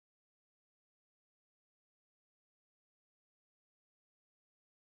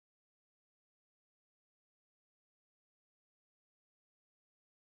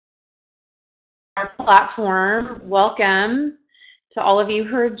platform. Welcome to all of you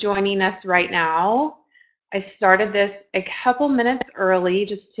who are joining us right now. I started this a couple minutes early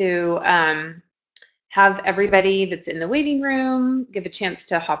just to have everybody that's in the waiting room give a chance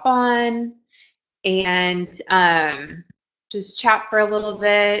to hop on and just chat for a little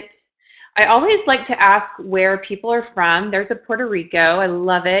bit. I always like to ask where people are from. There's a Puerto Rico. I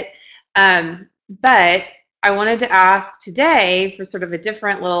love it. But I wanted to ask today for sort of a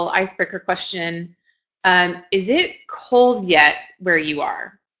different little icebreaker question. Is it cold yet where you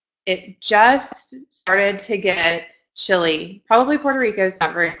are? It just started to get chilly. Probably Puerto Rico is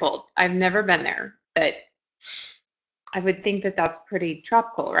not very cold. I've never been there, but I would think that that's pretty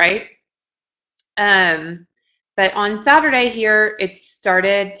tropical, right? But on Saturday here, it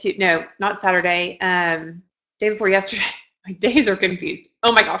started to, no, not Saturday, day before yesterday. My days are confused.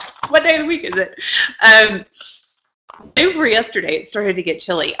 Oh my gosh, what day of the week is it? Day before yesterday, it started to get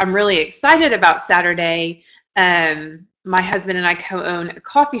chilly. I'm really excited about Saturday. My husband and I co-own a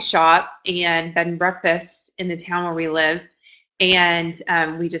coffee shop and bed and breakfast in the town where we live. And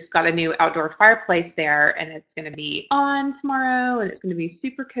we just got a new outdoor fireplace there, and it's going to be on tomorrow, and it's going to be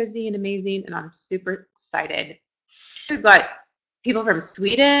super cozy and amazing, and I'm super excited. We've got people from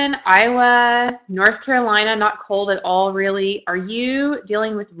Sweden, Iowa, North Carolina, not cold at all, really. Are you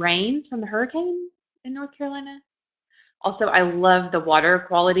dealing with rains from the hurricane in North Carolina? Also, I love the water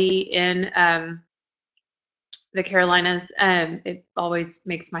quality in the Carolinas. It always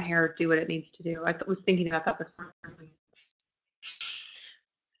makes my hair do what it needs to do. I was thinking about that this morning.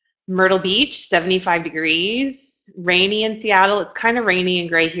 Myrtle Beach, 75 degrees. Rainy in Seattle. It's kind of rainy and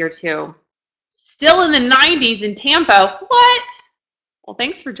gray here too. Still in the 90s in Tampa. What? Well,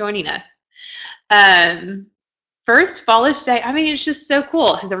 thanks for joining us. First fallish day. I mean, it's just so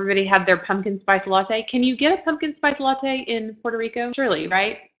cool. Has everybody had their pumpkin spice latte? Can you get a pumpkin spice latte in Puerto Rico? Surely,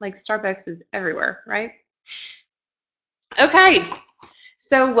 right? Like Starbucks is everywhere, right? Okay.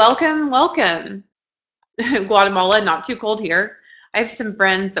 So welcome, welcome. Guatemala, not too cold here. I have some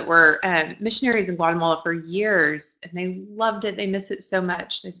friends that were missionaries in Guatemala for years, and they loved it. They miss it so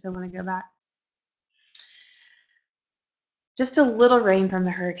much. They still want to go back. Just a little rain from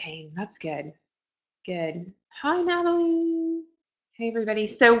the hurricane. That's good. Good. Hi, Natalie. Hey, everybody.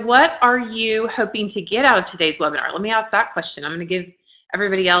 So what are you hoping to get out of today's webinar? Let me ask that question. I'm going to give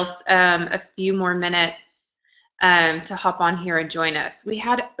everybody else a few more minutes to hop on here and join us. We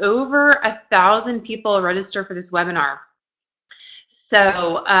had over 1,000 people register for this webinar.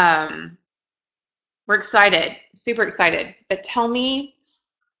 So we're excited, super excited. But tell me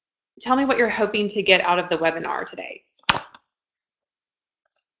what you're hoping to get out of the webinar today.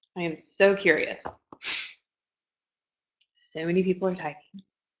 I am so curious. So many people are typing.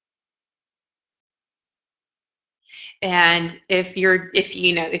 And if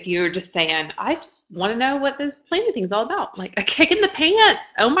you're just saying, I just want to know what this planning thing's all about, like a kick in the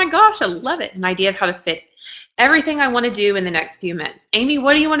pants. Oh my gosh, I love it. An idea of how to fit everything I want to do in the next few minutes. Amy,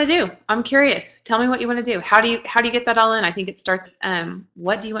 what do you want to do? I'm curious. Tell me what you want to do. How do you get that all in? I think it starts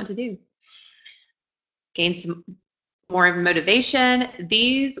what do you want to do? Gain some more motivation.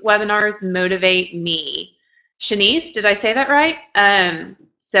 These webinars motivate me. Shanice, did I say that right?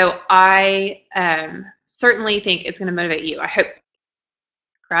 So I certainly think it's going to motivate you. I hope so.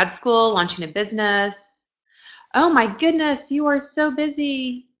 Grad school, launching a business. Oh my goodness, you are so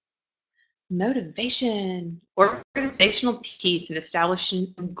busy. Motivation, organizational peace, and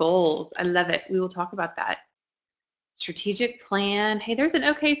establishing goals. I love it. We will talk about that. Strategic plan. Hey, there's an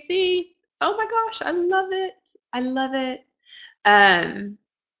OKC. Oh my gosh, I love it. I love it.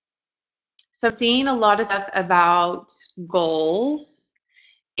 So I'm seeing a lot of stuff about goals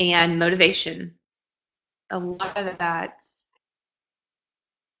and motivation. A lot of that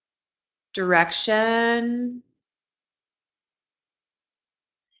direction.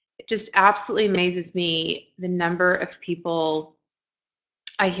 It just absolutely amazes me the number of people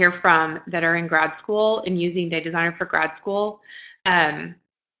I hear from that are in grad school and using Day Designer for grad school.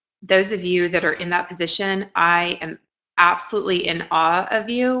 Those of you that are in that position, I am absolutely in awe of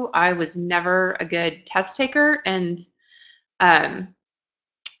you. I was never a good test taker, and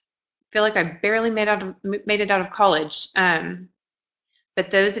feel like I barely made it out of college. But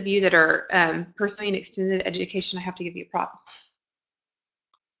those of you that are pursuing extended education, I have to give you props.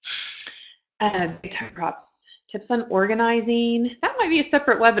 Big time props. Tips on organizing. That might be a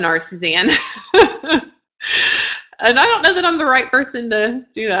separate webinar, Suzanne. And I don't know that I'm the right person to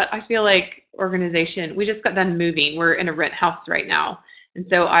do that. I feel like organization. We just got done moving. We're in a rent house right now. And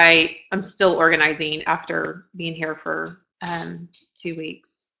so I'm still organizing after being here for 2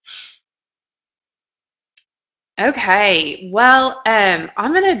 weeks. Okay, well,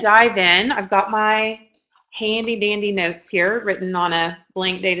 I'm going to dive in. I've got my handy dandy notes here written on a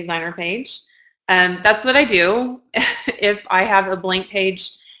blank day designer page. That's what I do. If I have a blank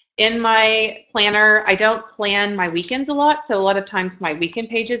page in my planner, I don't plan my weekends a lot, so a lot of times my weekend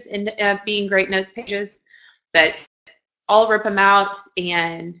pages end up being great notes pages, but I'll rip them out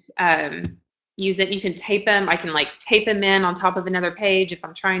and use it. You can tape them. I can like tape them in on top of another page if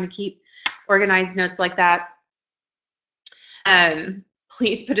I'm trying to keep organized notes like that.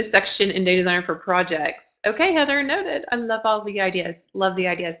 Please put a section in Day Designer for projects. Okay, Heather, noted. I love all the ideas. Love the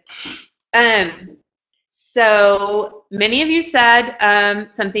ideas. So many of you said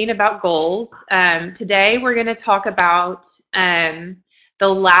something about goals. Today we're going to talk about the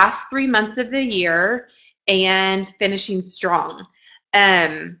last 3 months of the year and finishing strong.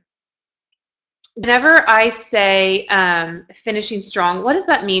 Whenever I say finishing strong, what does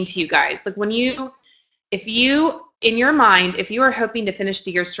that mean to you guys? Like if you, in your mind, if you are hoping to finish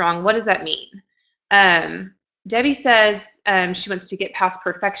the year strong, what does that mean? Debbie says she wants to get past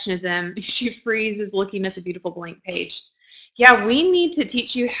perfectionism. She freezes looking at the beautiful blank page. Yeah, we need to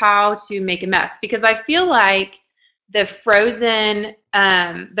teach you how to make a mess, because I feel like the frozenness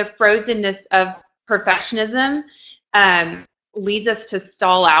of perfectionism leads us to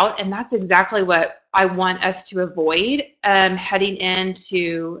stall out, and that's exactly what I want us to avoid heading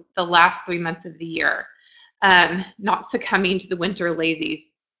into the last 3 months of the year. Not succumbing to the winter lazies.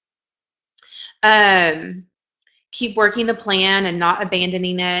 Keep working the plan and not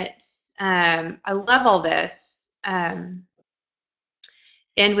abandoning it. I love all this. End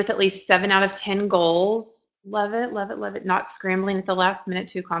with at least 7 out of 10 goals. Love it, love it, love it. Not scrambling at the last minute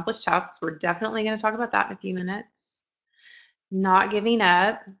to accomplish tasks. We're definitely going to talk about that in a few minutes. Not giving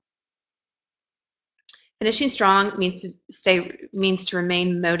up. Finishing strong means to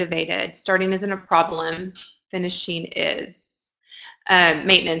remain motivated. Starting isn't a problem. Finishing is.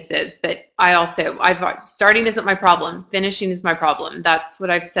 Maintenance is, but starting isn't my problem. Finishing is my problem. That's what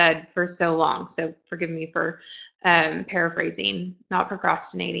I've said for so long. So forgive me for paraphrasing. Not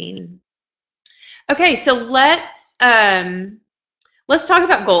procrastinating. Okay, so let's talk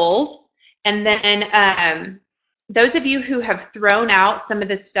about goals, and then those of you who have thrown out some of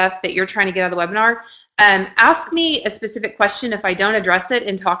the stuff that you're trying to get out of the webinar, ask me a specific question if I don't address it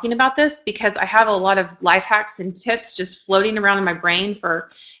in talking about this, because I have a lot of life hacks and tips just floating around in my brain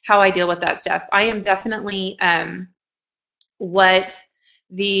for how I deal with that stuff. I am definitely what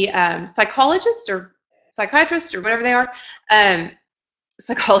the psychologist or psychiatrist or whatever they are,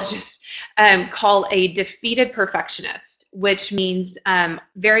 psychologists call a defeated perfectionist, which means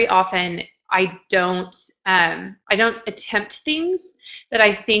very often I don't attempt things that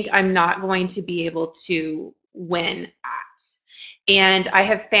I think I'm not going to be able to win at. And I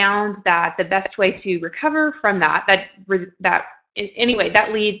have found that the best way to recover from that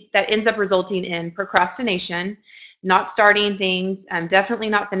ends up resulting in procrastination, not starting things, definitely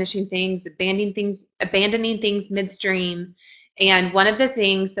not finishing things, abandoning things midstream. And one of the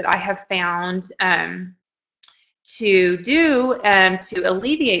things that I have found to do to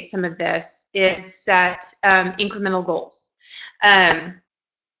alleviate some of this is set incremental goals.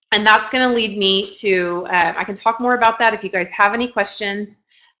 And that's going to lead me to, I can talk more about that if you guys have any questions.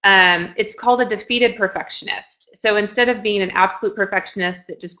 It's called a defeated perfectionist. So instead of being an absolute perfectionist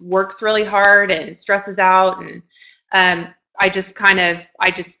that just works really hard and stresses out and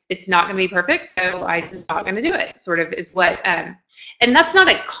it's not going to be perfect, so I'm just not going to do it, sort of is what, and that's not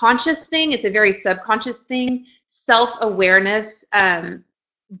a conscious thing, it's a very subconscious thing. Self-awareness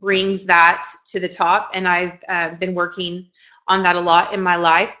brings that to the top, and I've been working on that a lot in my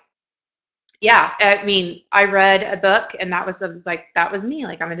life. Yeah, I mean, I read a book, and I was like, that was me,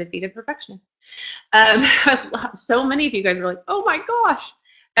 like I'm a defeated perfectionist. So many of you guys were like, oh my gosh.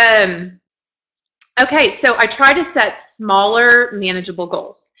 Okay, so I try to set smaller, manageable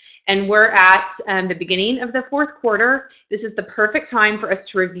goals. And we're at the beginning of the fourth quarter. This is the perfect time for us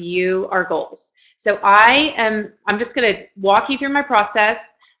to review our goals. So I'm just going to walk you through my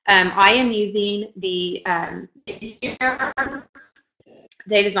process. I am using the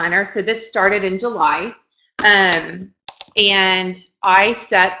Day Designer. So this started in July. And I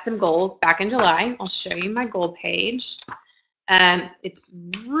set some goals back in July. I'll show you my goal page. It's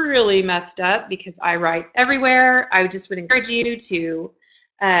really messed up because I write everywhere. I just would encourage you to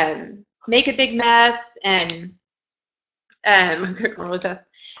make a big mess and I'm going really fast.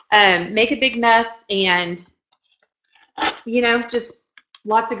 Make a big mess and just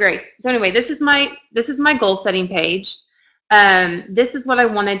lots of grace. So anyway, this is my goal setting page. This is what I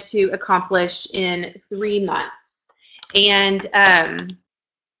wanted to accomplish in 3 months, and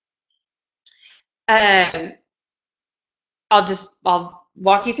I'll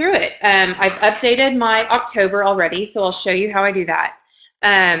walk you through it. I've updated my October already, so I'll show you how I do that.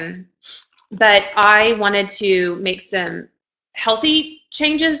 But I wanted to make some healthy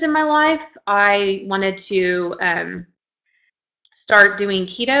changes in my life. I wanted to start doing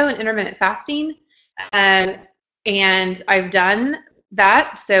keto and intermittent fasting, um, and I've done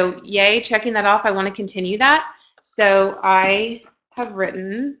that. So yay, checking that off. I want to continue that. So I have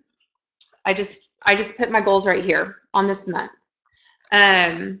written. I just put my goals right here on this month.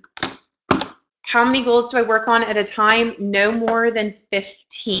 Um, how many goals do I work on at a time? No more than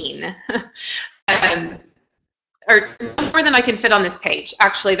 15. um, or no more than I can fit on this page.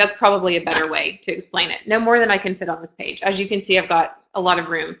 Actually, that's probably a better way to explain it. No more than I can fit on this page. As you can see, I've got a lot of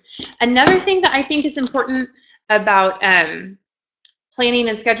room. Another thing that I think is important about planning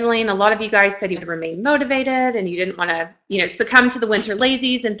and scheduling, a lot of you guys said you would remain motivated and you didn't want to, succumb to the winter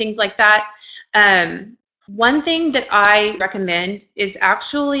lazies and things like that. One thing that I recommend is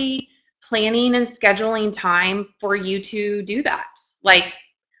actually planning and scheduling time for you to do that. Like,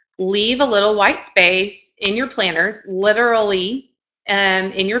 leave a little white space in your planners, literally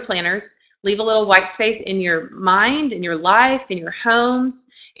in your planners. Leave a little white space in your mind, in your life, in your homes,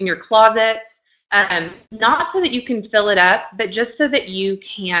 in your closets, not so that you can fill it up, but just so that you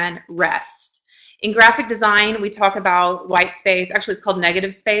can rest. In graphic design, we talk about white space. Actually, it's called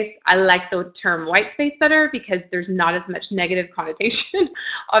negative space. I like the term white space better because there's not as much negative connotation,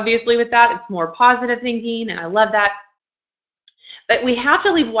 obviously, with that. It's more positive thinking, and I love that. But we have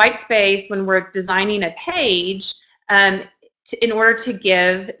to leave white space when we're designing a page in order to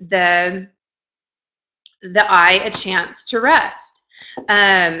give the eye a chance to rest.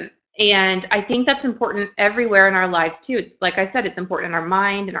 And I think that's important everywhere in our lives too. It's like I said, it's important in our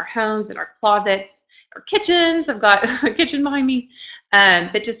mind, in our homes, in our closets, our kitchens. I've got a kitchen behind me.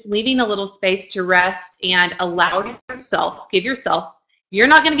 But just leaving a little space to rest and allow yourself, you're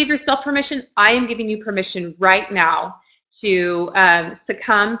not going to give yourself permission. I am giving you permission right now to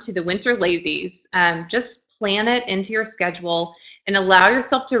succumb to the winter lazies. Just plan it into your schedule and allow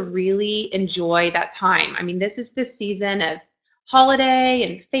yourself to really enjoy that time. I mean, this is the season of holiday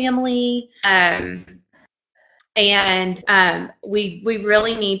and family, and we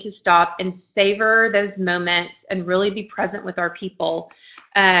really need to stop and savor those moments and really be present with our people.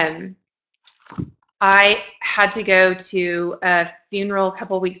 I had to go to a funeral a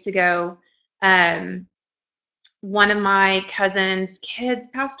couple weeks ago. One of my cousin's kids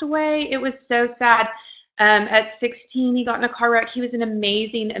passed away. It was so sad. At 16, he got in a car wreck. He was an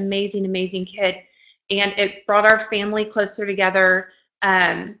amazing, amazing, amazing kid. And it brought our family closer together.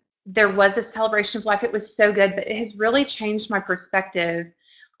 There was a celebration of life. It was so good, but it has really changed my perspective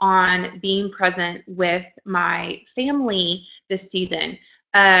on being present with my family this season.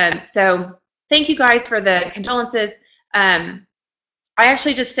 So thank you guys for the condolences. I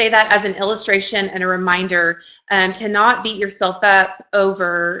actually just say that as an illustration and a reminder to not beat yourself up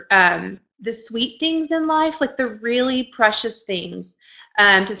over the sweet things in life, like the really precious things,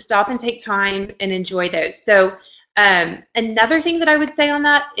 to stop and take time and enjoy those. So another thing that I would say on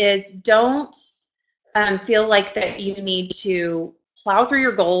that is don't feel like that you need to plow through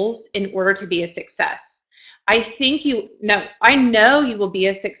your goals in order to be a success. I know you will be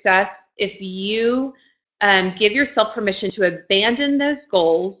a success if you give yourself permission to abandon those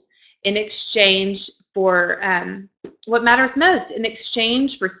goals in exchange for what matters most, in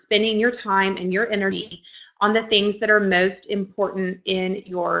exchange for spending your time and your energy on the things that are most important in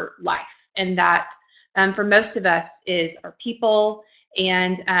your life. And that for most of us is our people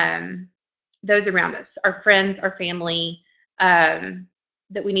and those around us, our friends, our family,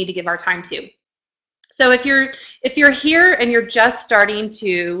 that we need to give our time to. So if you're here and you're just starting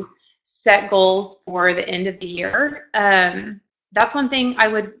to set goals for the end of the year, that's one thing I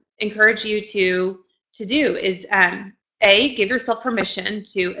would encourage you to do is give yourself permission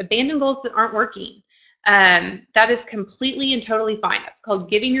to abandon goals that aren't working. That is completely and totally fine. That's called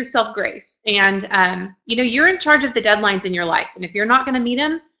giving yourself grace. And you're in charge of the deadlines in your life. And if you're not going to meet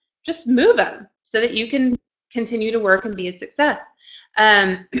them, just move them so that you can continue to work and be a success.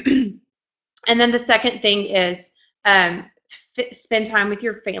 And then the second thing is spend time with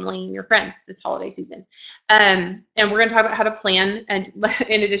your family and your friends this holiday season. And we're going to talk about how to plan, and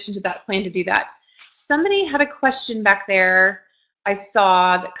in addition to that, plan to do that. Somebody had a question back there I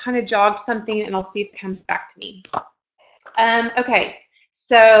saw that kind of jogged something, and I'll see if it comes back to me. Okay,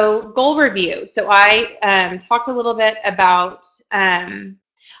 so goal review. So I talked a little bit about,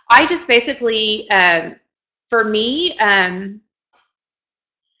 I just basically, for me,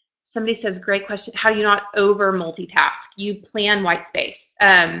 somebody says, great question. How do you not over multitask? You plan white space.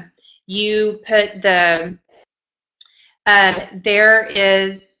 You put There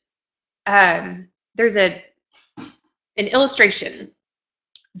is there's an illustration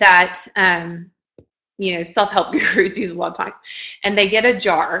that self-help gurus use a lot of time, and they get a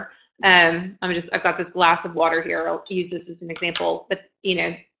jar. I've got this glass of water here. I'll use this as an example, but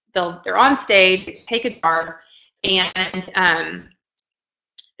they're on stage, they take a jar, and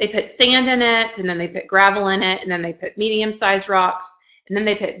they put sand in it, and then they put gravel in it, and then they put medium-sized rocks, and then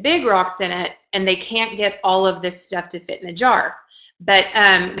they put big rocks in it, and they can't get all of this stuff to fit in the jar. But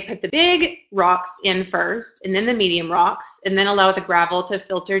they put the big rocks in first, and then the medium rocks, and then allow the gravel to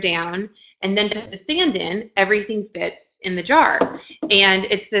filter down, and then put the sand in. Everything fits in the jar. And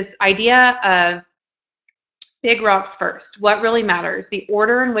it's this idea of big rocks first. What really matters? The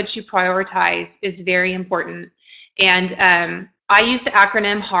order in which you prioritize is very important. And I use the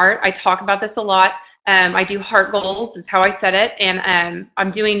acronym HEART. I talk about this a lot. I do HEART goals, is how I set it. And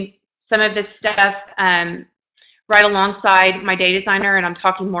I'm doing some of this stuff right alongside my day designer, and I'm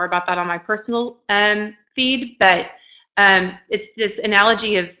talking more about that on my personal feed. But it's this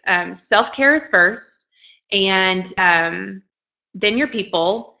analogy of self-care is first, and then your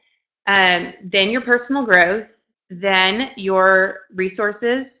people, then your personal growth, then your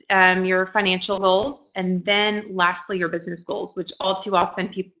resources, your financial goals, and then lastly your business goals, which all too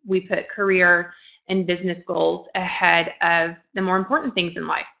often we put career and business goals ahead of the more important things in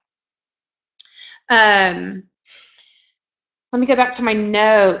life. Let me go back to my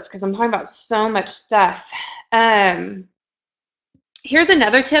notes because I'm talking about so much stuff. Here's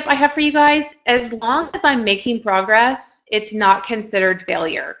another tip I have for you guys. As long as I'm making progress, it's not considered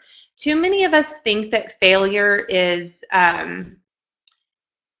failure. Too many of us think that failure is,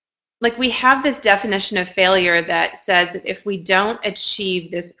 like, we have this definition of failure that says that if we don't achieve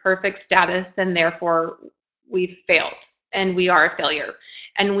this perfect status, then therefore we've failed and we are a failure.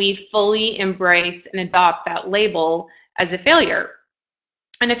 And we fully embrace and adopt that label as a failure.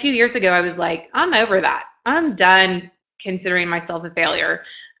 And a few years ago, I was like, I'm over that. I'm done considering myself a failure.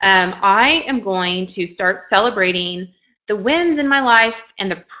 I am going to start celebrating the wins in my life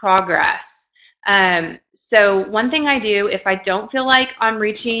and the progress. So one thing I do, if I don't feel like I'm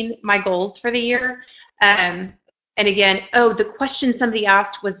reaching my goals for the year, and again, the question somebody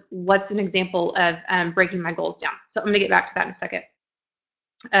asked was, what's an example of breaking my goals down? So I'm going to get back to that in a second.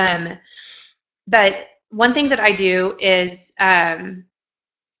 But one thing that I do is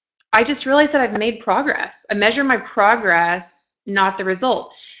I just realized that I've made progress. I measure my progress, not the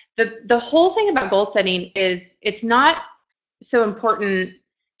result. The whole thing about goal setting is it's not so important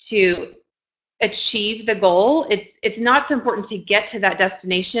to achieve the goal. It's not so important to get to that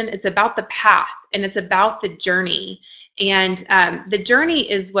destination. It's about the path, and it's about the journey. And the journey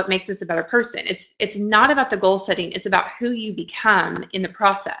is what makes us a better person. It's not about the goal setting. It's about who you become in the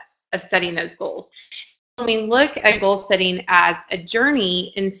process of setting those goals. When we look at goal setting as a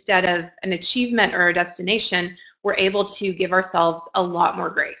journey instead of an achievement or a destination, we're able to give ourselves a lot more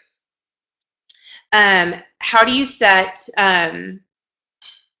grace. How do you set, how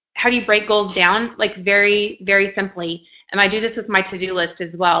do you break goals down? Like, very, very simply, and I do this with my to-do list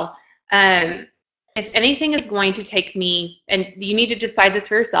as well. If anything is going to take me, and you need to decide this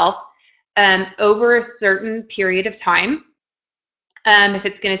for yourself, over a certain period of time, if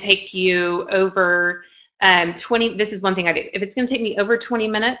it's going to take you over 20, this is one thing I do. If it's going to take me over 20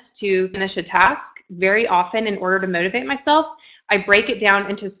 minutes to finish a task, very often in order to motivate myself, I break it down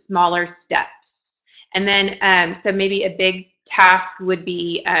into smaller steps. And then, so maybe a big task would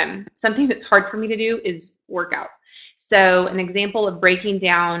be something that's hard for me to do is workout. So an example of breaking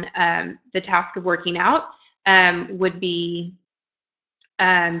down the task of working out would be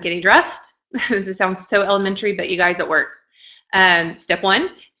getting dressed. This sounds so elementary, but you guys, it works. Step 1.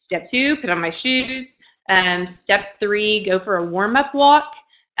 Step 2, put on my shoes. Step 3, go for a warm-up walk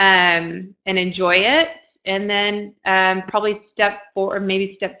and enjoy it. And then probably step 4, or maybe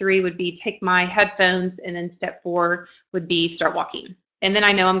step 3 would be take my headphones, and then step 4 would be start walking. And then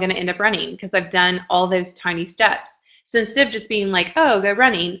I know I'm going to end up running because I've done all those tiny steps. So instead of just being like, oh, go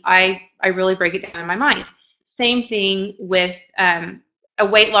running, I really break it down in my mind. Same thing with a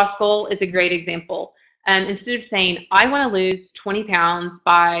weight loss goal is a great example. Instead of saying, I want to lose 20 pounds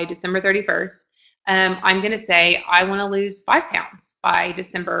by December 31st, I'm going to say, I want to lose 5 pounds by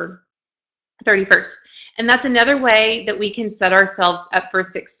December 31st. And that's another way that we can set ourselves up for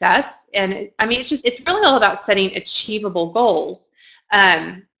success. And I mean, it's really all about setting achievable goals.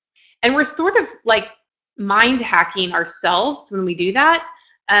 And we're sort of like mind hacking ourselves when we do that.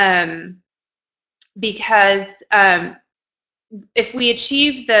 Because if we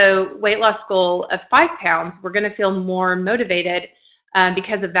achieve the weight loss goal of 5 pounds, we're going to feel more motivated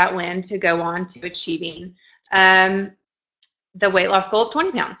because of that win to go on to achieving the weight loss goal of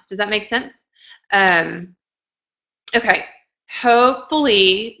 20 pounds. Does that make sense? Um, okay.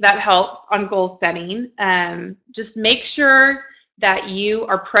 Hopefully that helps on goal setting. Just make sure that you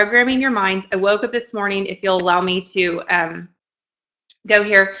are programming your minds. I woke up this morning, if you'll allow me to go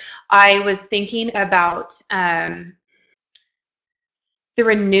here, I was thinking about the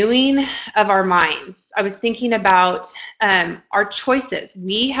renewing of our minds. I was thinking about our choices.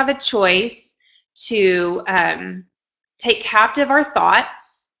 We have a choice to take captive our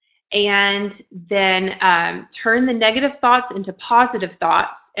thoughts and then turn the negative thoughts into positive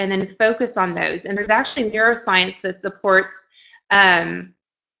thoughts and then focus on those. And there's actually neuroscience that supports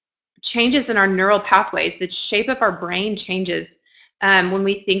changes in our neural pathways. The shape of our brain changes when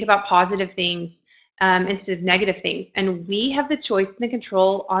we think about positive things instead of negative things. And we have the choice and the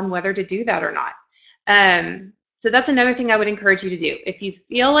control on whether to do that or not. So that's another thing I would encourage you to do. If you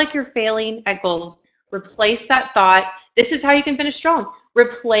feel like you're failing at goals, replace that thought. This is how you can finish strong.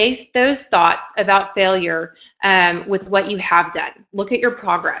 Replace those thoughts about failure with what you have done. Look at your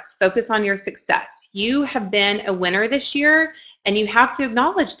progress. Focus on your success. You have been a winner this year, and you have to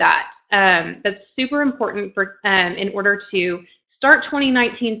acknowledge that. That's super important for in order to start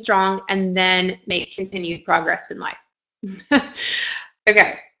 2019 strong and then make continued progress in life.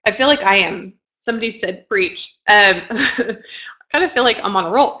 Okay, I feel like I am. Somebody said preach. I kind of feel like I'm on a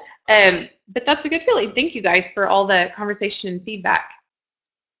roll. But that's a good feeling. Thank you guys for all the conversation and feedback.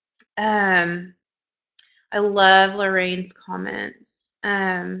 I love Lorraine's comments.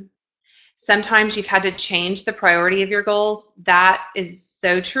 Sometimes you've had to change the priority of your goals. That is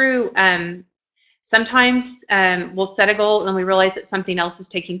so true. Sometimes we'll set a goal and we realize that something else is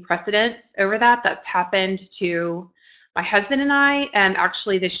taking precedence over that. That's happened to my husband and I.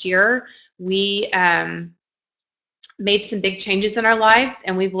 Actually, this year, we made some big changes in our lives,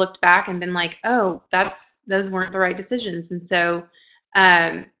 and we've looked back and been like, oh, those weren't the right decisions. And so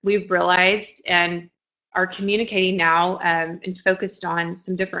we've realized and are communicating now and focused on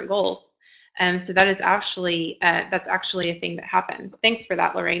some different goals. So that is actually that's actually a thing that happens. Thanks for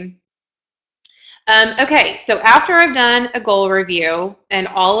that, Lorraine. Okay, so after I've done a goal review and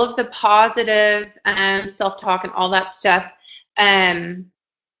all of the positive self-talk and all that stuff,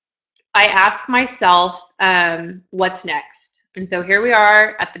 I ask myself, what's next? And so here we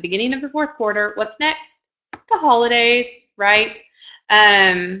are at the beginning of the fourth quarter. What's next? The holidays, right?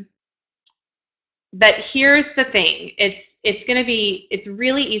 But here's the thing. It's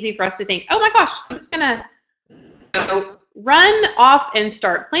really easy for us to think, oh my gosh, I'm just gonna run off and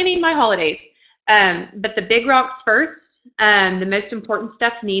start planning my holidays. But the big rocks first, the most important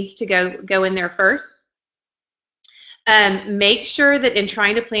stuff needs to go in there first. Make sure that in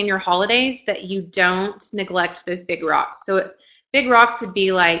trying to plan your holidays that you don't neglect those big rocks. So big rocks would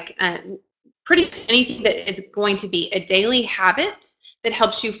be like pretty much anything that is going to be a daily habit that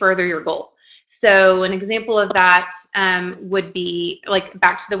helps you further your goal. So an example of that would be, like,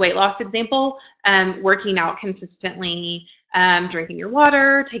 back to the weight loss example, working out consistently, drinking your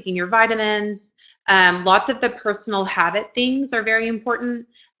water, taking your vitamins. Lots of the personal habit things are very important.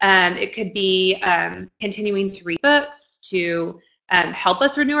 It could be continuing to read books to help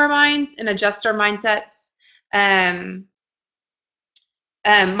us renew our minds and adjust our mindsets.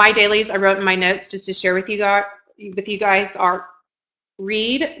 My dailies, I wrote in my notes just to share with you guys are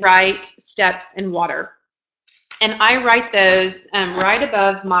read, write, steps, and water. And I write those right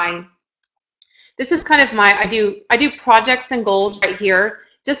above my, this is kind of my, I do projects and goals right here,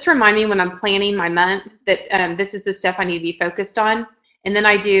 just to remind me when I'm planning my month that this is the stuff I need to be focused on. And then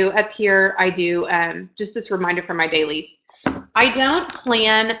I do, up here, I do just this reminder for my dailies. I don't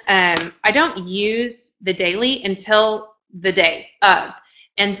plan, I don't use the daily until the day of.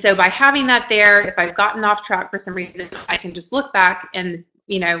 And so by having that there, if I've gotten off track for some reason, I can just look back and,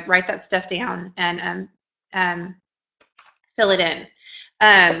 you know, write that stuff down and fill it in.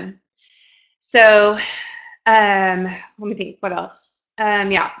 Let me think, what else?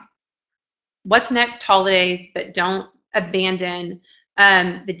 Yeah. What's next? Holidays, but don't abandon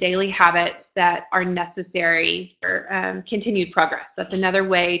the daily habits that are necessary for continued progress. That's another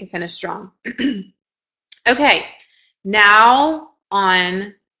way to finish strong. Okay, now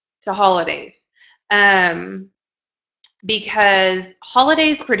on to holidays. Because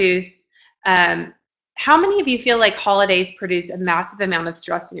holidays produce, how many of you feel like holidays produce a massive amount of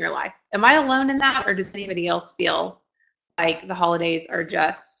stress in your life? Am I alone in that, or does anybody else feel like the holidays are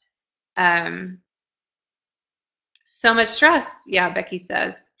just so much stress? Yeah, Becky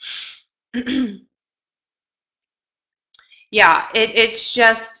says. Yeah,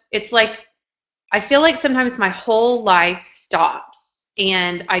 it's like, I feel like sometimes my whole life stops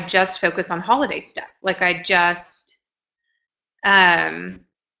and I just focus on holiday stuff. Like I just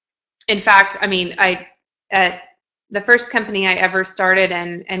In fact, I mean, at the first company I ever started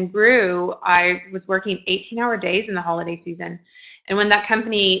and grew, I was working 18-hour days in the holiday season. And when that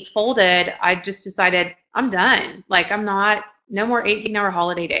company folded, I just decided I'm done. Like no more 18-hour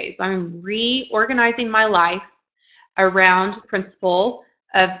holiday days. I'm reorganizing my life around the principle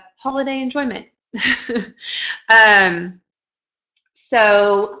of holiday enjoyment. um,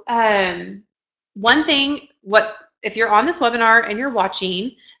 so one thing, if you're on this webinar and you're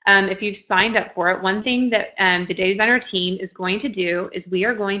watching, if you've signed up for it, one thing that the Day Designer team is going to do is we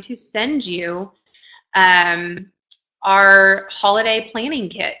are going to send you our holiday planning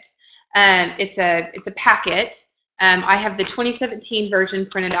kit. It's a packet. I have the 2017 version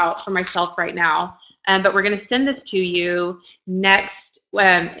printed out for myself right now, but we're going to send this to you next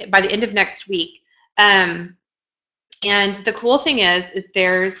by the end of next week. And the cool thing is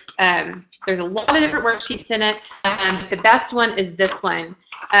there's a lot of different worksheets in it. The best one is this one.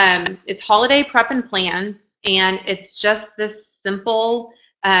 It's holiday prep and plans, and it's just this simple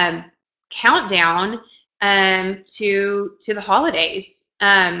countdown to the holidays.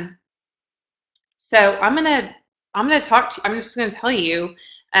 So I'm gonna talk to. I'm just gonna tell you.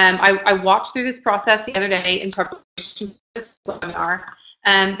 I walked through this process the other day in preparation for this webinar.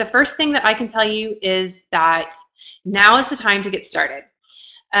 The first thing that I can tell you is that now is the time to get started.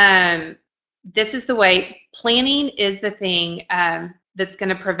 This is the way. Planning is the thing that's going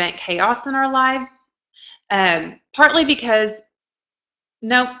to prevent chaos in our lives. Partly because,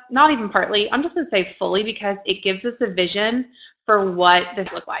 no, not even partly. I'm just going to say fully because it gives us a vision for what they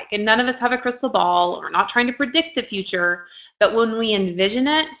look like. And none of us have a crystal ball. We're not trying to predict the future. But when we envision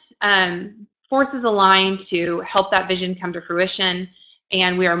it, forces align to help that vision come to fruition,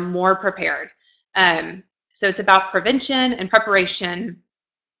 and we are more prepared. So it's about prevention and preparation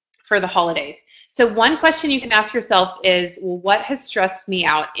for the holidays. So one question you can ask yourself is, well, what has stressed me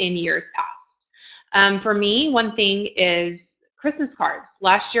out in years past? For me, one thing is Christmas cards.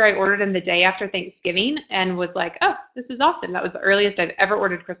 Last year I ordered them the day after Thanksgiving and was like, oh, this is awesome. That was the earliest I've ever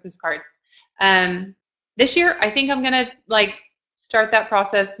ordered Christmas cards. This year I think I'm gonna start that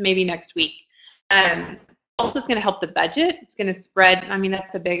process maybe next week. Also, it's going to help the budget. It's going to spread. I mean,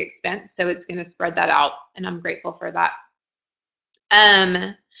 that's a big expense, so it's going to spread that out, and I'm grateful for that.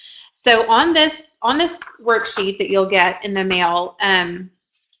 So on this worksheet that you'll get in the mail,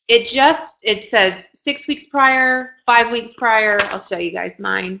 it says 6 weeks prior, 5 weeks prior. I'll show you guys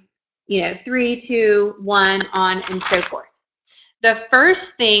mine. 3, 2, 1, on and so forth. The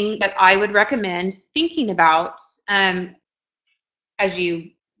first thing that I would recommend thinking about as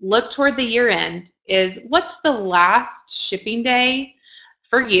you look toward the year end is, what's the last shipping day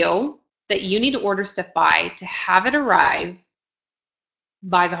for you that you need to order stuff by to have it arrive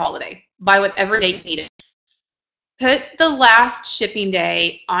by the holiday, by whatever date you need it. Put the last shipping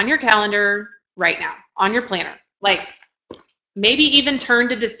day on your calendar right now, on your planner. Like maybe even turn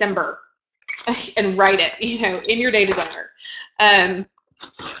to December and write it, in your Day Designer.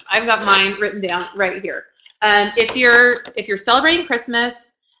 I've got mine written down right here. If you're celebrating Christmas,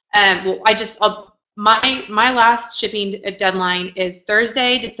 my last shipping deadline is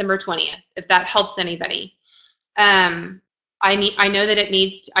Thursday, December 20th, if that helps anybody. I know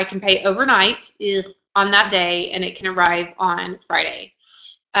that I can pay overnight on that day, and it can arrive on Friday.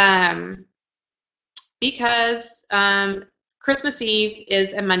 Because Christmas Eve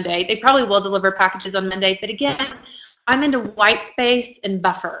is a Monday. They probably will deliver packages on Monday, but again, I'm into white space and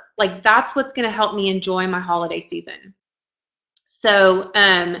buffer. Like that's what's going to help me enjoy my holiday season. So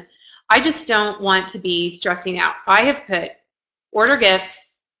I just don't want to be stressing out. So I have put order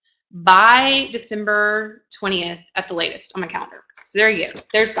gifts by December 20th at the latest on my calendar. So there you go.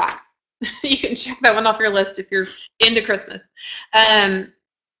 There's that. You can check that one off your list if you're into Christmas. The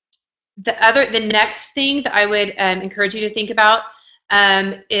next thing that I would encourage you to think about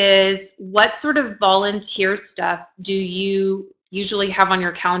is, what sort of volunteer stuff do you usually have on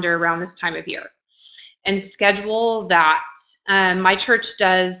your calendar around this time of year? And schedule that. My church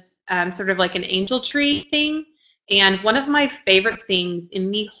does sort of like an angel tree thing. And one of my favorite things in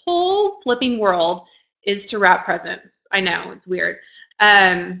the whole flipping world is to wrap presents. I know, it's weird.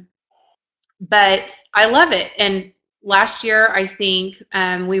 But I love it. And last year, I think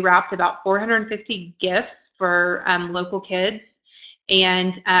we wrapped about 450 gifts for local kids.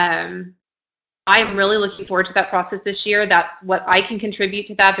 And I'm really looking forward to that process this year. That's what I can contribute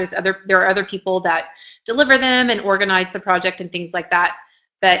to that. There are other people that deliver them and organize the project and things like that.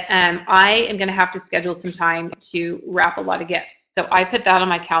 But I am going to have to schedule some time to wrap a lot of gifts. So I put that on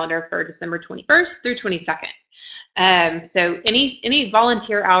my calendar for December 21st through 22nd. So any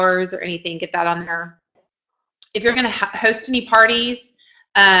volunteer hours or anything, get that on there. If you're going to host any parties,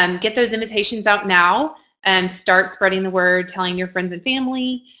 get those invitations out now and start spreading the word, telling your friends and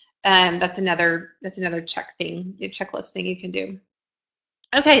family. That's another checklist thing you can do.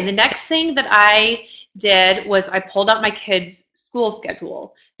 Okay, the next thing that I did was I pulled out my kids' school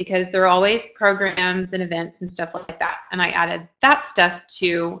schedule because there are always programs and events and stuff like that. And I added that stuff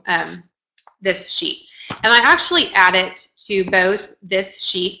to this sheet. And I actually add it to both this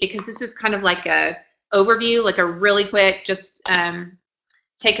sheet because this is kind of like a overview, like a really quick, just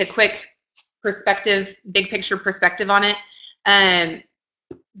take a quick perspective, big picture perspective on it.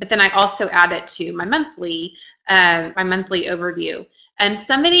 But then I also add it to my monthly overview. And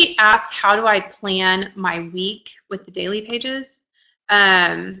somebody asked, how do I plan my week with the daily pages?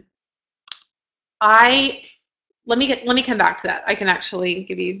 Let me come back to that. I can actually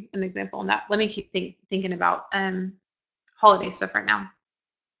give you an example on that. Let me keep thinking about holiday stuff right now.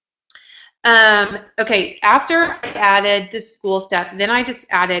 Okay, after I added the school stuff, then I just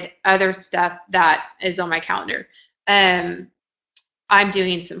added other stuff that is on my calendar. I'm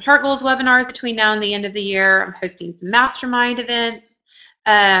doing some Heart Goals webinars between now and the end of the year. I'm hosting some mastermind events.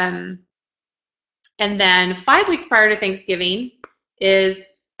 And then 5 weeks prior to Thanksgiving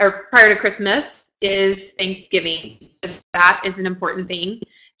or prior to Christmas is Thanksgiving. So that is an important thing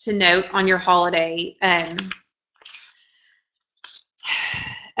to note on your holiday plan.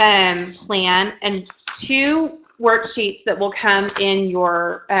 And 2 worksheets that will come in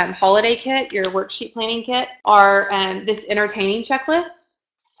your holiday kit, your worksheet planning kit, are this entertaining checklist,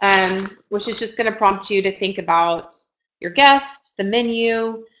 which is just going to prompt you to think about your guests, the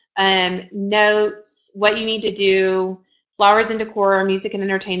menu, notes, what you need to do, flowers and decor, music and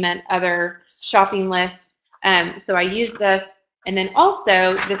entertainment, other shopping lists. So I use this, and then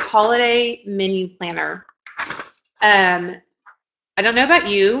also this holiday menu planner. I don't know about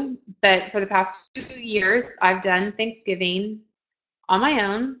you, but for the past 2 years, I've done Thanksgiving on my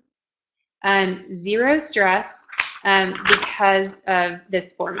own, zero stress, because of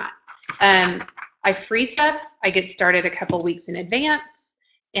this format. I freeze stuff. I get started a couple weeks in advance,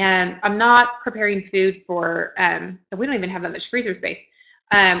 and I'm not preparing food for, we don't even have that much freezer space.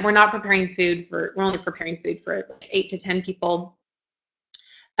 We're only preparing food for 8 to 10 people.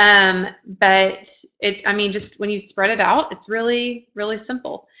 But just when you spread it out, it's really, really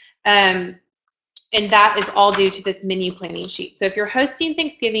simple. And that is all due to this menu planning sheet. So if you're hosting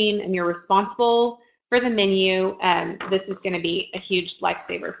Thanksgiving and you're responsible for the menu, this is going to be a huge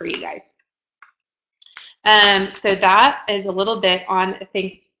lifesaver for you guys. So that is a little bit on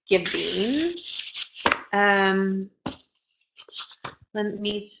Thanksgiving. Let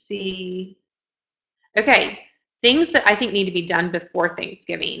me see. Okay. Things that I think need to be done before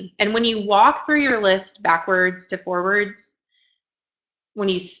Thanksgiving. And when you walk through your list backwards to forwards, when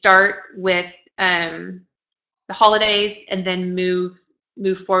you start with the holidays and then move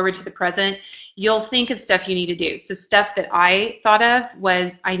forward to the present, you'll think of stuff you need to do. So stuff that I thought of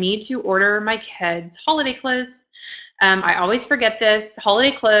was I need to order my kids holiday clothes. I always forget this, holiday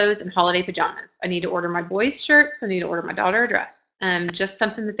clothes and holiday pajamas. I need to order my boys' shirts. I need to order my daughter a dress. Just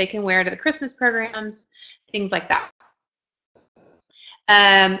something that they can wear to the Christmas programs, things like that.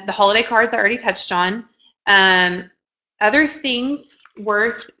 The holiday cards I already touched on. Other things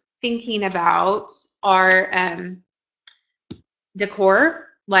worth thinking about are decor,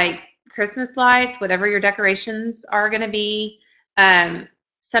 like Christmas lights, whatever your decorations are going to be.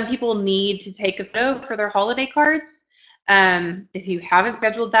 Some people need to take a photo for their holiday cards. If you haven't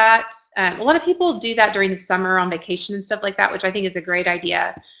scheduled that, a lot of people do that during the summer on vacation and stuff like that, which I think is a great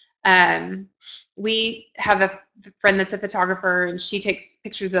idea. We have a friend that's a photographer, and she takes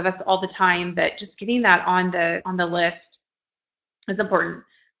pictures of us all the time, but just getting that on the list is important.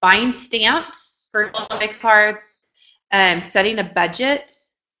 Buying stamps for holiday cards, setting a budget,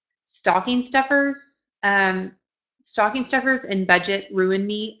 stocking stuffers. Stocking stuffers and budget ruin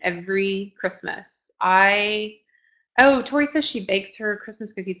me every Christmas. Tori says she bakes her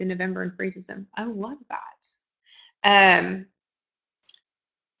Christmas cookies in November and freezes them. I love that. And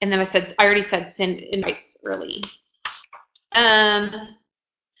then I already said send invites early.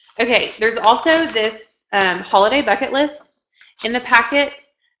 Okay, there's also this holiday bucket list in the packet.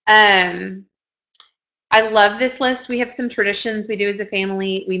 I love this list. We have some traditions we do as a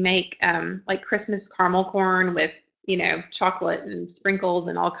family. We make like Christmas caramel corn with, chocolate and sprinkles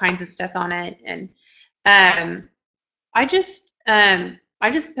and all kinds of stuff on it. And I just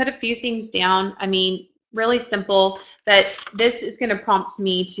put a few things down. Really simple, but this is going to prompt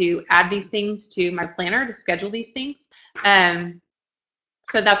me to add these things to my planner to schedule these things.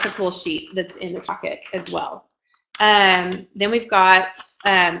 So that's a cool sheet that's in the pocket as well. Then we've got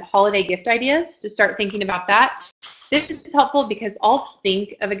holiday gift ideas to start thinking about that. This is helpful because I'll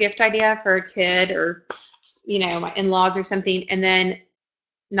think of a gift idea for a kid or, you know, my in-laws or something, and then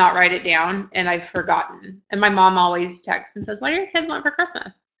not write it down, and I've forgotten. And my mom always texts and says, "What do your kids want for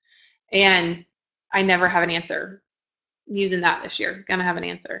Christmas?" And I never have an answer. I'm using that this year. Gonna have an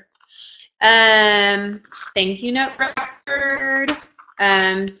answer. Thank you note record.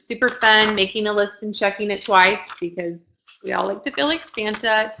 Super fun making a list and checking it twice because we all like to feel like Santa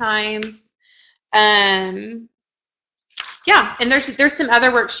at times. Yeah, and there's some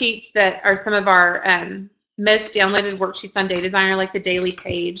other worksheets that are some of our most downloaded worksheets on Day Designer, like the daily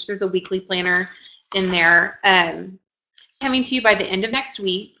page. There's a weekly planner in there. It's coming to you by the end of next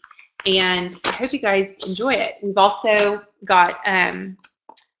week, and I hope you guys enjoy it. We've also got a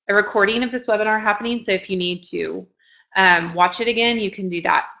recording of this webinar happening, so if you need to watch it again, you can do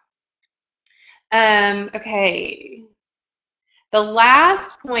that. Okay. The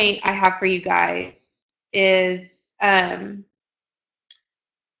last point I have for you guys is, and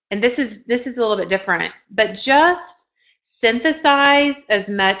this is a little bit different, but just synthesize as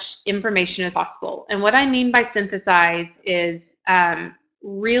much information as possible. And what I mean by synthesize is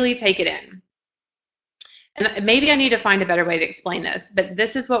really take it in. And maybe I need to find a better way to explain this, but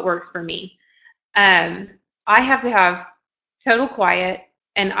this is what works for me. I have to have total quiet,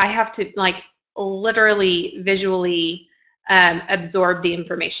 and I have to like literally visually absorb the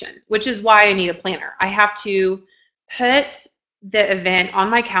information, which is why I need a planner. I have to put the event on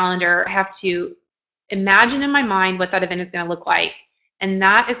my calendar. I have to imagine in my mind what that event is going to look like, and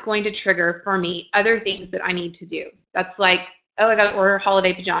that is going to trigger for me other things that I need to do. That's like, oh, I got to order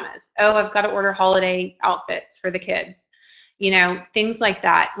holiday pajamas. Oh, I've got to order holiday outfits for the kids. You know, things like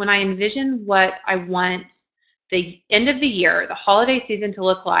that. When I envision what I want the end of the year, the holiday season to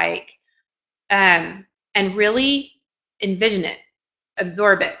look like, and really envision it,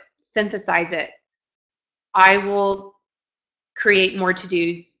 absorb it, synthesize it, I will create more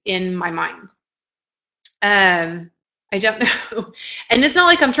to-dos in my mind. I don't know. And it's not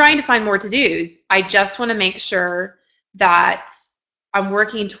like I'm trying to find more to-dos. I just want to make sure that I'm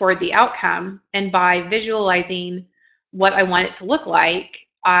working toward the outcome. And by visualizing what I want it to look like,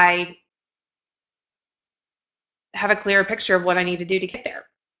 I have a clearer picture of what I need to do to get there.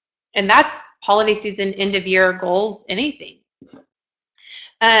 And that's holiday season, end of year goals, anything.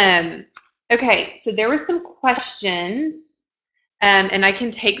 Okay, so there were some questions, and I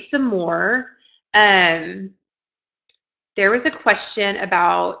can take some more. There was a question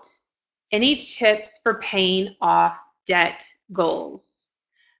about any tips for paying off debt goals.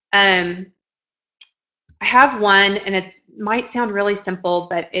 I have one, and it might sound really simple,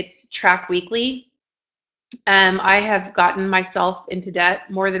 but it's track weekly. I have gotten myself into debt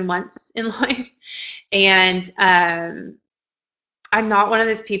more than once in life, and I'm not one of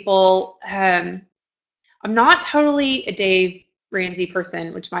those people. I'm not totally a Dave Ramsey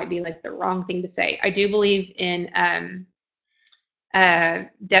person, which might be like the wrong thing to say. I do believe in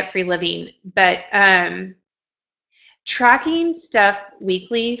debt-free living, but tracking stuff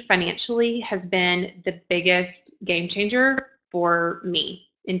weekly financially has been the biggest game changer for me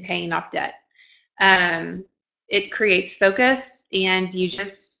in paying off debt. It creates focus, and you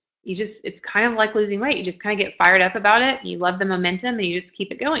just it's kind of like losing weight. You just kind of get fired up about it, and you love the momentum, and you just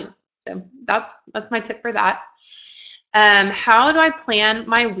keep it going. So that's my tip for that. How do I plan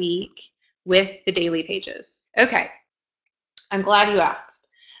my week with the daily pages? Okay, I'm glad you asked.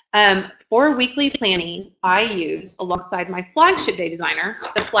 For weekly planning, I use, alongside my flagship day designer,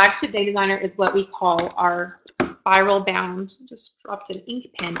 the flagship day designer is what we call our spiral bound, just dropped an ink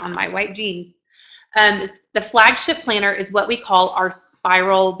pen on my white jeans. The flagship planner is what we call our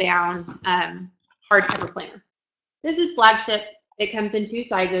spiral bound hardcover planner. This is flagship. It comes in two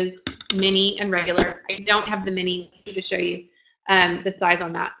sizes, mini and regular. I don't have the mini to show you the size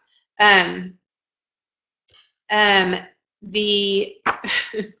on that.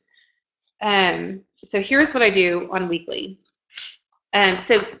 So here's what I do on weekly.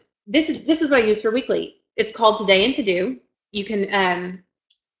 So this is what I use for weekly. It's called Today and To Do. You can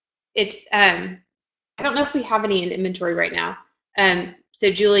I don't know if we have any in inventory right now. So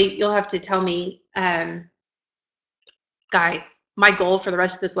Julie, you'll have to tell me, guys, my goal for the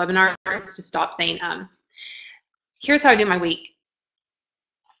rest of this webinar is to stop saying Here's how I do my week.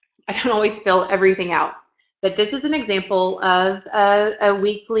 I don't always fill everything out, but this is an example of a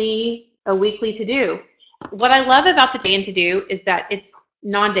weekly to-do. What I love about the Day and To Do is that it's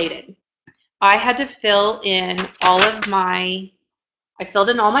non-dated. I had to fill in I filled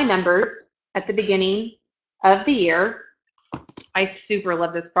in all my numbers at the beginning of the year. I super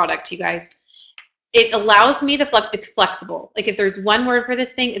love this product, you guys. it allows me to flex. It's flexible. Like if there's one word for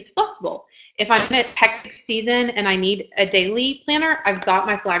this thing, it's flexible. If I'm in a hectic season and I need a daily planner, I've got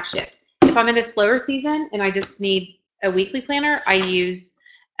my flagship. If I'm in a slower season and I just need a weekly planner, I use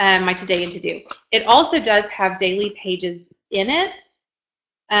my today and to do. It also does have daily pages in it,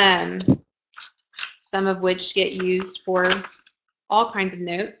 some of which get used for all kinds of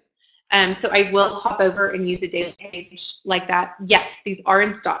notes. So I will hop over and use a daily page like that. Yes, these are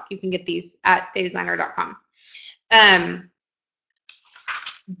in stock. You can get these at daydesigner.com.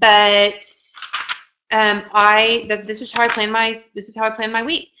 This is how I plan my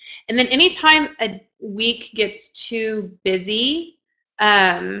week. And then anytime a week gets too busy,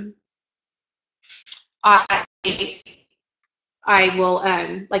 I will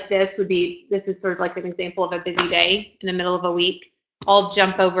like this is sort of like an example of a busy day in the middle of a week. I'll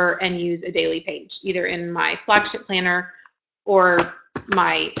jump over and use a daily page, either in my flagship planner or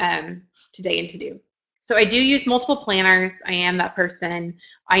my today and to do. So I do use multiple planners. I am that person.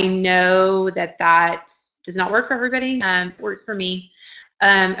 I know that does not work for everybody. It works for me.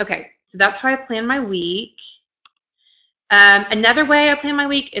 Okay, so that's how I plan my week. Another way I plan my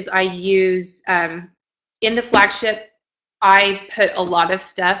week is I use, in the flagship, I put a lot of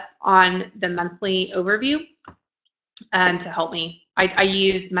stuff on the monthly overview to help me. I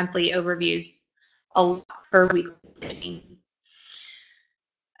use monthly overviews a lot for weekly planning.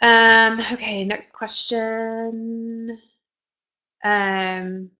 Okay, next question.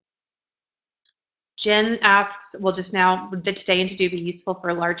 Jen asks, well, just now, would the today and to do be useful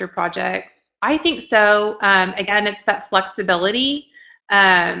for larger projects? I think so. Again, it's that flexibility.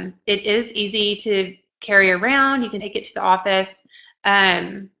 It is easy to carry around. You can take it to the office.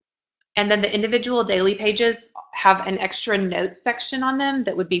 And then the individual daily pages have an extra notes section on them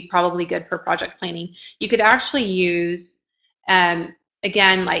that would be probably good for project planning. You could actually use,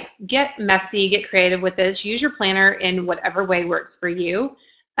 again, like get messy, get creative with this. Use your planner in whatever way works for you.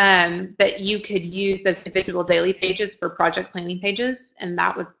 But you could use those individual daily pages for project planning pages, and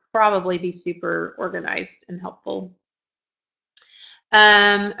that would probably be super organized and helpful.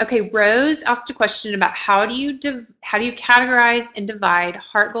 Okay, Rose asked a question about how do you categorize and divide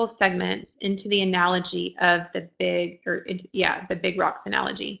heart goal segments into the analogy of the big rocks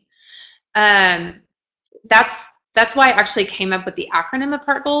analogy. That's why I actually came up with the acronym of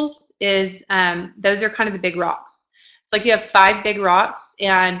heart goals. Is those are kind of the big rocks. It's like you have 5 big rocks,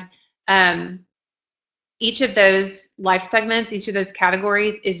 and each of those life segments, each of those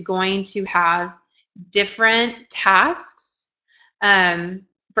categories is going to have different tasks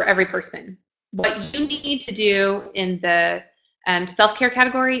for every person. What you need to do in the self-care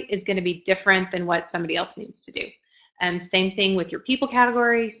category is going to be different than what somebody else needs to do. Same thing with your people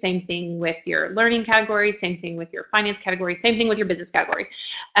category, same thing with your learning category, same thing with your finance category, same thing with your business category.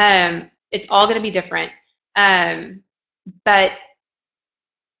 It's all going to be different. But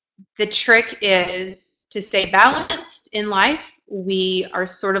the trick is to stay balanced in life. We are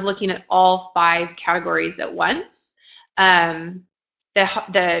sort of looking at all 5 categories at once. The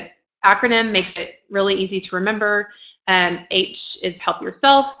acronym makes it really easy to remember. H is help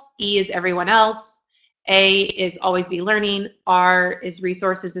yourself. E is everyone else. A is always be learning. R is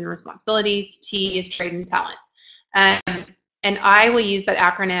resources and responsibilities. T is trade and talent. And I will use that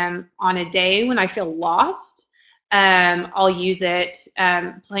acronym on a day when I feel lost. I'll use it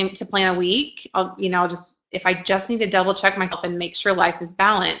to plan a week. If I just need to double check myself and make sure life is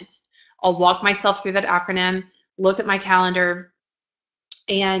balanced, I'll walk myself through that acronym, look at my calendar,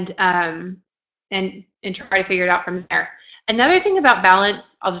 and try to figure it out from there. Another thing about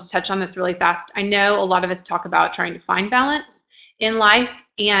balance, I'll just touch on this really fast. I know a lot of us talk about trying to find balance in life,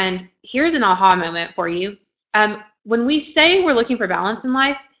 and here's an aha moment for you. When we say we're looking for balance in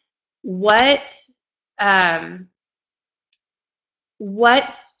life, what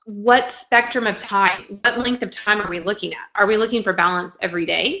spectrum of time, what length of time are we looking at? Are we looking for balance every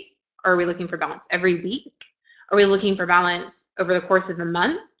day? Or are we looking for balance every week? Are we looking for balance over the course of a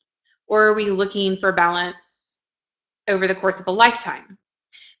month? Or are we looking for balance over the course of a lifetime?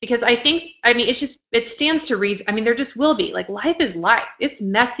 Because it stands to reason. There just will be. Like, life is life. It's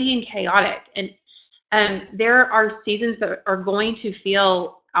messy and chaotic. And there are seasons that are going to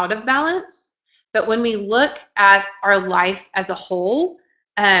feel out of balance. But when we look at our life as a whole,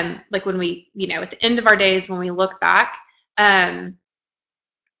 like when we, at the end of our days, when we look back, will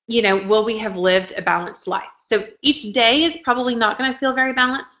we have lived a balanced life? So each day is probably not going to feel very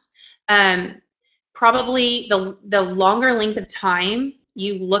balanced. Probably the longer length of time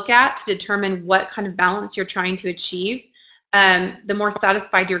you look at to determine what kind of balance you're trying to achieve, the more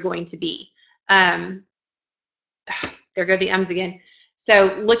satisfied you're going to be. There go the M's again.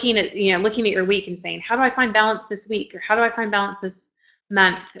 So looking at your week and saying, how do I find balance this week, or how do I find balance this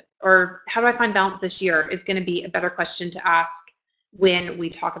month, or how do I find balance this year, is going to be a better question to ask when we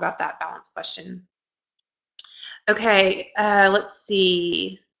talk about that balance question. Okay, let's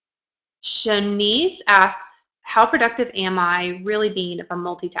see. Shanice asks, how productive am I really being if I'm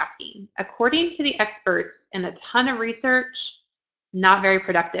multitasking? According to the experts and a ton of research, not very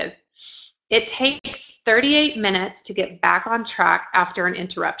productive. It takes 38 minutes to get back on track after an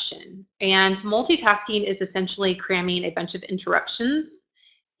interruption. And multitasking is essentially cramming a bunch of interruptions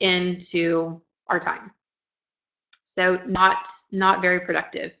into our time. So not very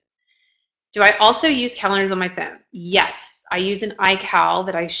productive. Do I also use calendars on my phone? Yes, I use an iCal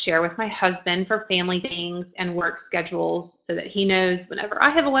that I share with my husband for family things and work schedules, so that he knows whenever I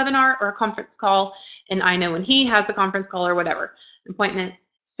have a webinar or a conference call, and I know when he has a conference call or whatever, appointment.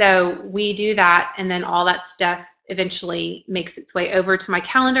 So we do that, and then all that stuff eventually makes its way over to my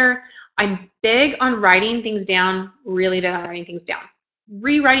calendar. I'm big on writing things down, really big on writing things down.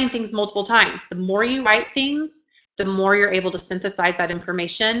 Rewriting things multiple times. The more you write things, the more you're able to synthesize that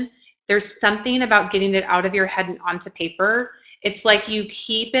information. There's something about getting it out of your head and onto paper. It's like you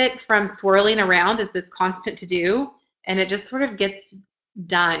keep it from swirling around as this constant to do, and it just sort of gets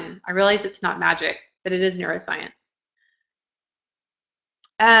done. I realize it's not magic, but it is neuroscience.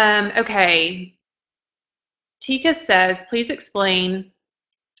 Okay. Tika says, please explain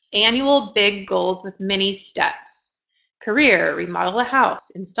annual big goals with many steps. Career, remodel a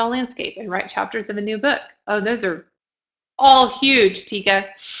house, install landscape, and write chapters of a new book. Oh, those are all huge, Tika.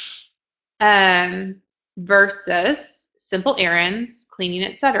 Versus simple errands, cleaning,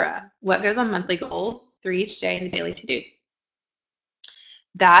 etc. What goes on monthly goals, 3 each day, and the daily to-dos?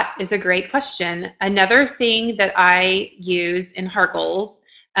 That is a great question. Another thing that I use in Heart Goals,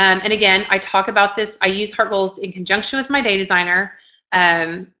 and again, I talk about this, I use Heart Goals in conjunction with my day designer.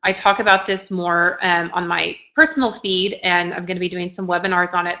 I talk about this more on my personal feed, and I'm going to be doing some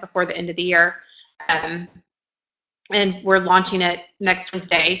webinars on it before the end of the year. And we're launching it next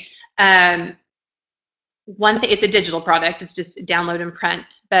Wednesday. One thing, it's a digital product, it's just download and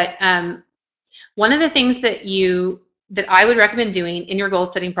print. But one of the things that I would recommend doing in your goal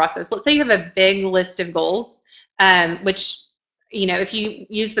setting process, let's say you have a big list of goals, which, if you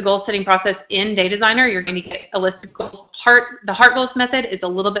use the goal setting process in Day Designer, you're going to get a list of goals. The Heart Goals method is a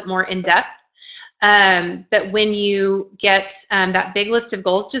little bit more in depth. But when you get that big list of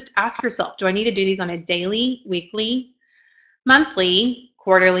goals, just ask yourself, do I need to do these on a daily, weekly, monthly,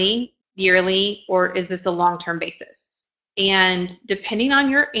 quarterly, yearly, or is this a long-term basis? And depending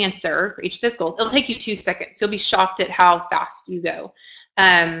on your answer for each of those goals, it'll take you 2 seconds. You'll be shocked at how fast you go.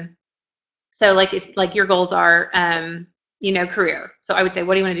 So if your goals are, career. So I would say,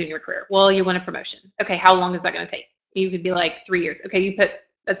 what do you want to do in your career? Well, you want a promotion. Okay, how long is that going to take? You could be like 3 years. Okay,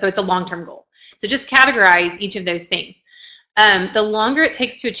 so it's a long-term goal. So just categorize each of those things. The longer it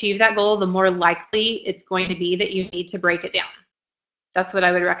takes to achieve that goal, the more likely it's going to be that you need to break it down. That's what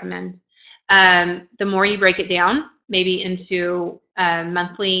I would recommend. The more you break it down, maybe into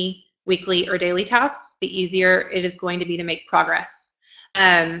monthly, weekly, or daily tasks, the easier it is going to be to make progress.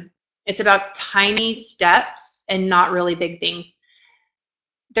 It's about tiny steps and not really big things.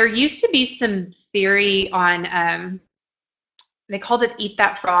 There used to be some theory on, they called it Eat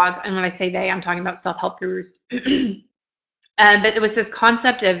That Frog. And when I say they, I'm talking about self-help gurus. But it was this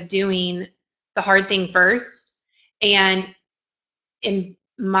concept of doing the hard thing first. And in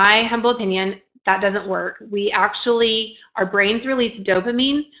my humble opinion, that doesn't work. Our brains release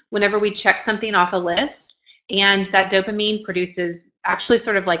dopamine whenever we check something off a list, and that dopamine produces actually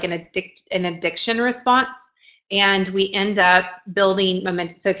sort of like an addiction response, and we end up building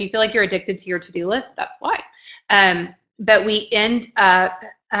momentum. So if you feel like you're addicted to your to-do list, that's why. But we end up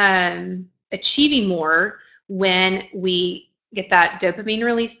achieving more when we get that dopamine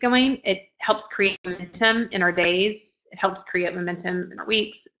release going. It helps create momentum in our days. It helps create momentum in our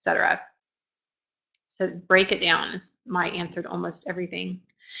weeks, etc. So break it down is my answer to almost everything.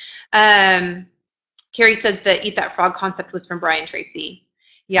 Carrie says the Eat That Frog concept was from Brian Tracy.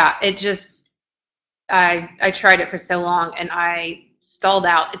 Yeah, I tried it for so long and I stalled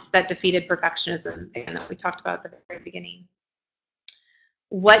out. It's that defeated perfectionism again that we talked about at the very beginning.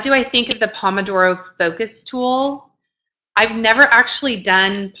 What do I think of the Pomodoro focus tool? I've never actually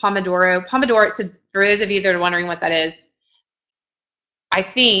done Pomodoro. Pomodoro, so for those of you that are wondering what that is, I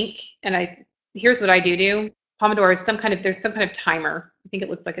think, here's what I do. Pomodoro is there's some kind of timer. I think it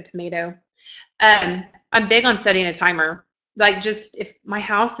looks like a tomato. I'm big on setting a timer. Like, just if my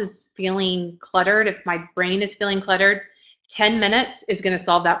house is feeling cluttered, if my brain is feeling cluttered, 10 minutes is going to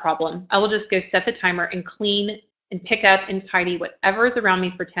solve that problem. I will just go set the timer and clean and pick up and tidy whatever is around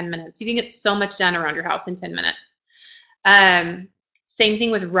me for 10 minutes. You can get so much done around your house in 10 minutes. Same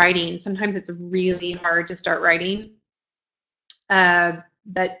thing with writing. Sometimes it's really hard to start writing.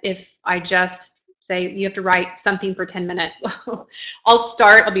 But if I just say you have to write something for 10 minutes,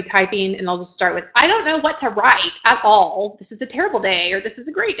 I'll be typing and I'll just start with, I don't know what to write at all. This is a terrible day, or this is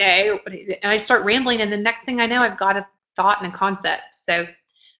a great day. And I start rambling, and the next thing I know, I've got a thought and a concept. So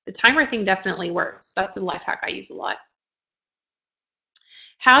the timer thing definitely works. That's a life hack I use a lot.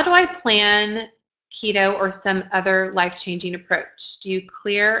 How do I plan keto or some other life-changing approach? Do you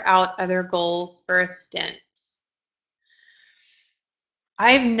clear out other goals for a stint?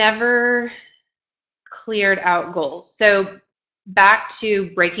 I've never cleared out goals. So back to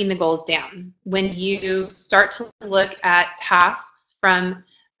breaking the goals down. When you start to look at tasks from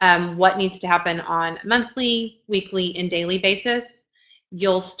what needs to happen on a monthly, weekly, and daily basis,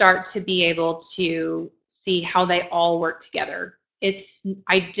 you'll start to be able to see how they all work together.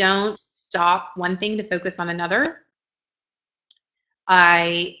 I don't stop one thing to focus on another.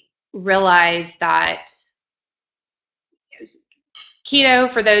 I realize that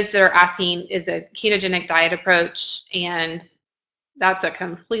keto, for those that are asking, is a ketogenic diet approach, and that's a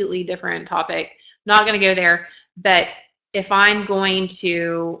completely different topic. Not going to go there, but if I'm going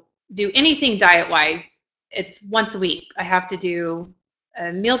to do anything diet-wise, it's once a week. I have to do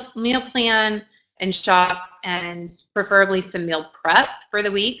a meal plan and shop, and preferably some meal prep for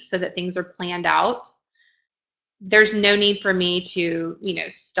the week so that things are planned out. There's no need for me to,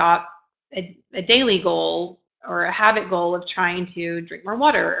 stop a daily goal or a habit goal of trying to drink more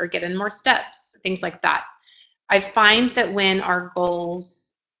water or get in more steps, things like that. I find that when our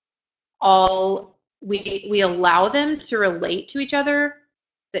goals we allow them to relate to each other,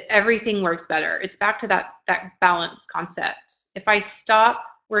 that everything works better. It's back to that balance concept. If I stop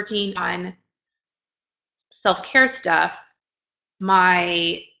working on self-care stuff,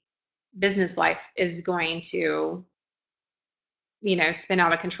 my business life is going to, spin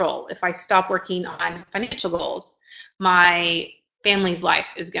out of control. If I stop working on financial goals, my family's life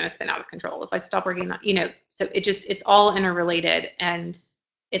is going to spin out of control. If I stop working on, so it's all interrelated, and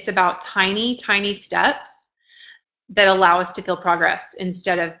it's about tiny, tiny steps that allow us to feel progress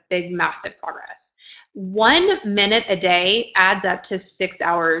instead of big, massive progress. 1 minute a day adds up to 6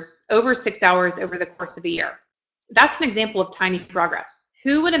 hours, over 6 hours over the course of a year. That's an example of tiny progress.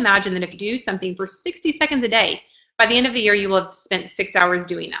 Who would imagine that if you do something for 60 seconds a day, by the end of the year, you will have spent 6 hours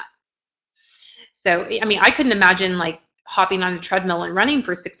doing that? So, I couldn't imagine hopping on a treadmill and running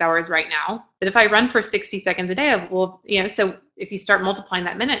for 6 hours right now. But if I run for 60 seconds a day, so if you start multiplying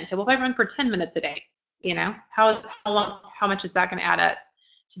that minute and say, well, if I run for 10 minutes a day, how much is that going to add up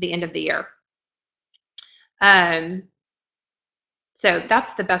to the end of the year? So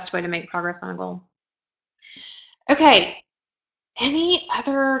that's the best way to make progress on a goal. Okay. Any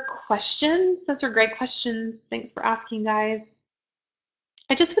other questions? Those are great questions. Thanks for asking, guys.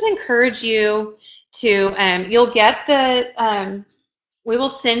 I just would encourage you to, you'll get we will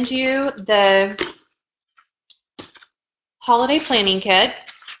send you the holiday planning kit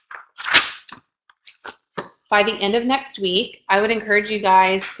by the end of next week. I would encourage you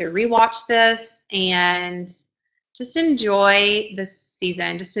guys to rewatch this and just enjoy this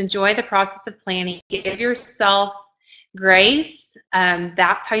season. Just enjoy the process of planning. Give yourself grace.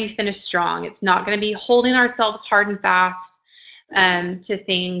 That's how you finish strong. It's not going to be holding ourselves hard and fast to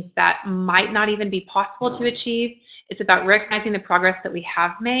things that might not even be possible to achieve. It's about recognizing the progress that we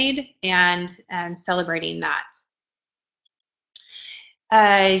have made and celebrating that.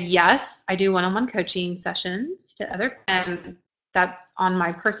 Yes, I do one-on-one coaching sessions to other, that's on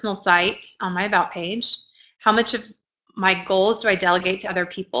my personal site, on my About page. How much of my goals do I delegate to other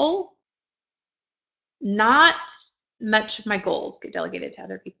people? Not much of my goals get delegated to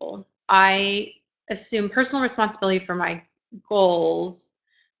other people. I assume personal responsibility for my goals,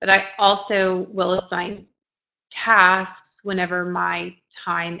 but I also will assign tasks whenever my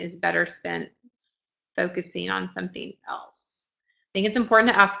time is better spent focusing on something else. I think it's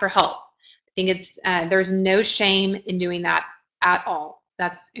important to ask for help. I think there's no shame in doing that at all.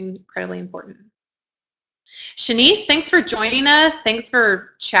 That's incredibly important. Shanice, thanks for joining us. Thanks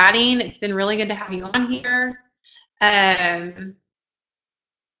for chatting. It's been really good to have you on here.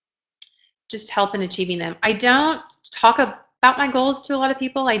 Just help in achieving them. I don't talk about my goals to a lot of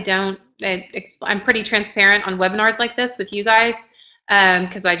people. I'm pretty transparent on webinars like this with you guys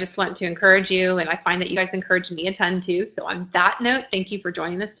because I just want to encourage you, and I find that you guys encourage me a ton too. So on that note, thank you for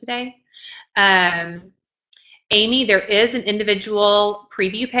joining us today. Amy, there is an individual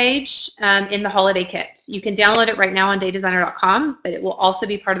preview page in the holiday kit. You can download it right now on daydesigner.com, but it will also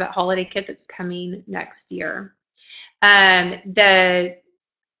be part of that holiday kit that's coming next year. The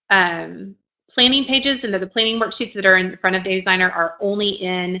planning pages and the planning worksheets that are in front of Day Designer are only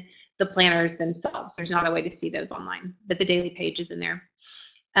in the planners themselves. There's not a way to see those online, but the daily page is in there.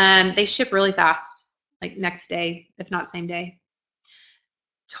 They ship really fast, like next day, if not same day.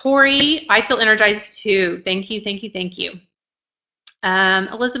 Tori, I feel energized too. Thank you, thank you, thank you.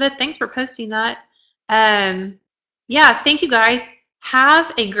 Elizabeth, thanks for posting that. Yeah, thank you guys.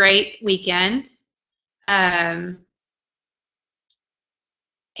 Have a great weekend. And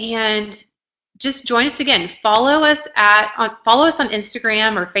just join us again. Follow us on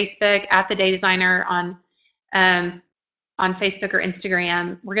Instagram or Facebook at the Day Designer on Facebook or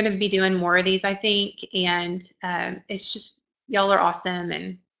Instagram. We're going to be doing more of these, I think, and it's just y'all are awesome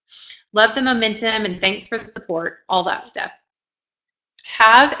and love the momentum and thanks for the support, all that stuff.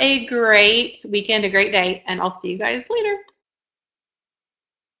 Have a great weekend, a great day, and I'll see you guys later.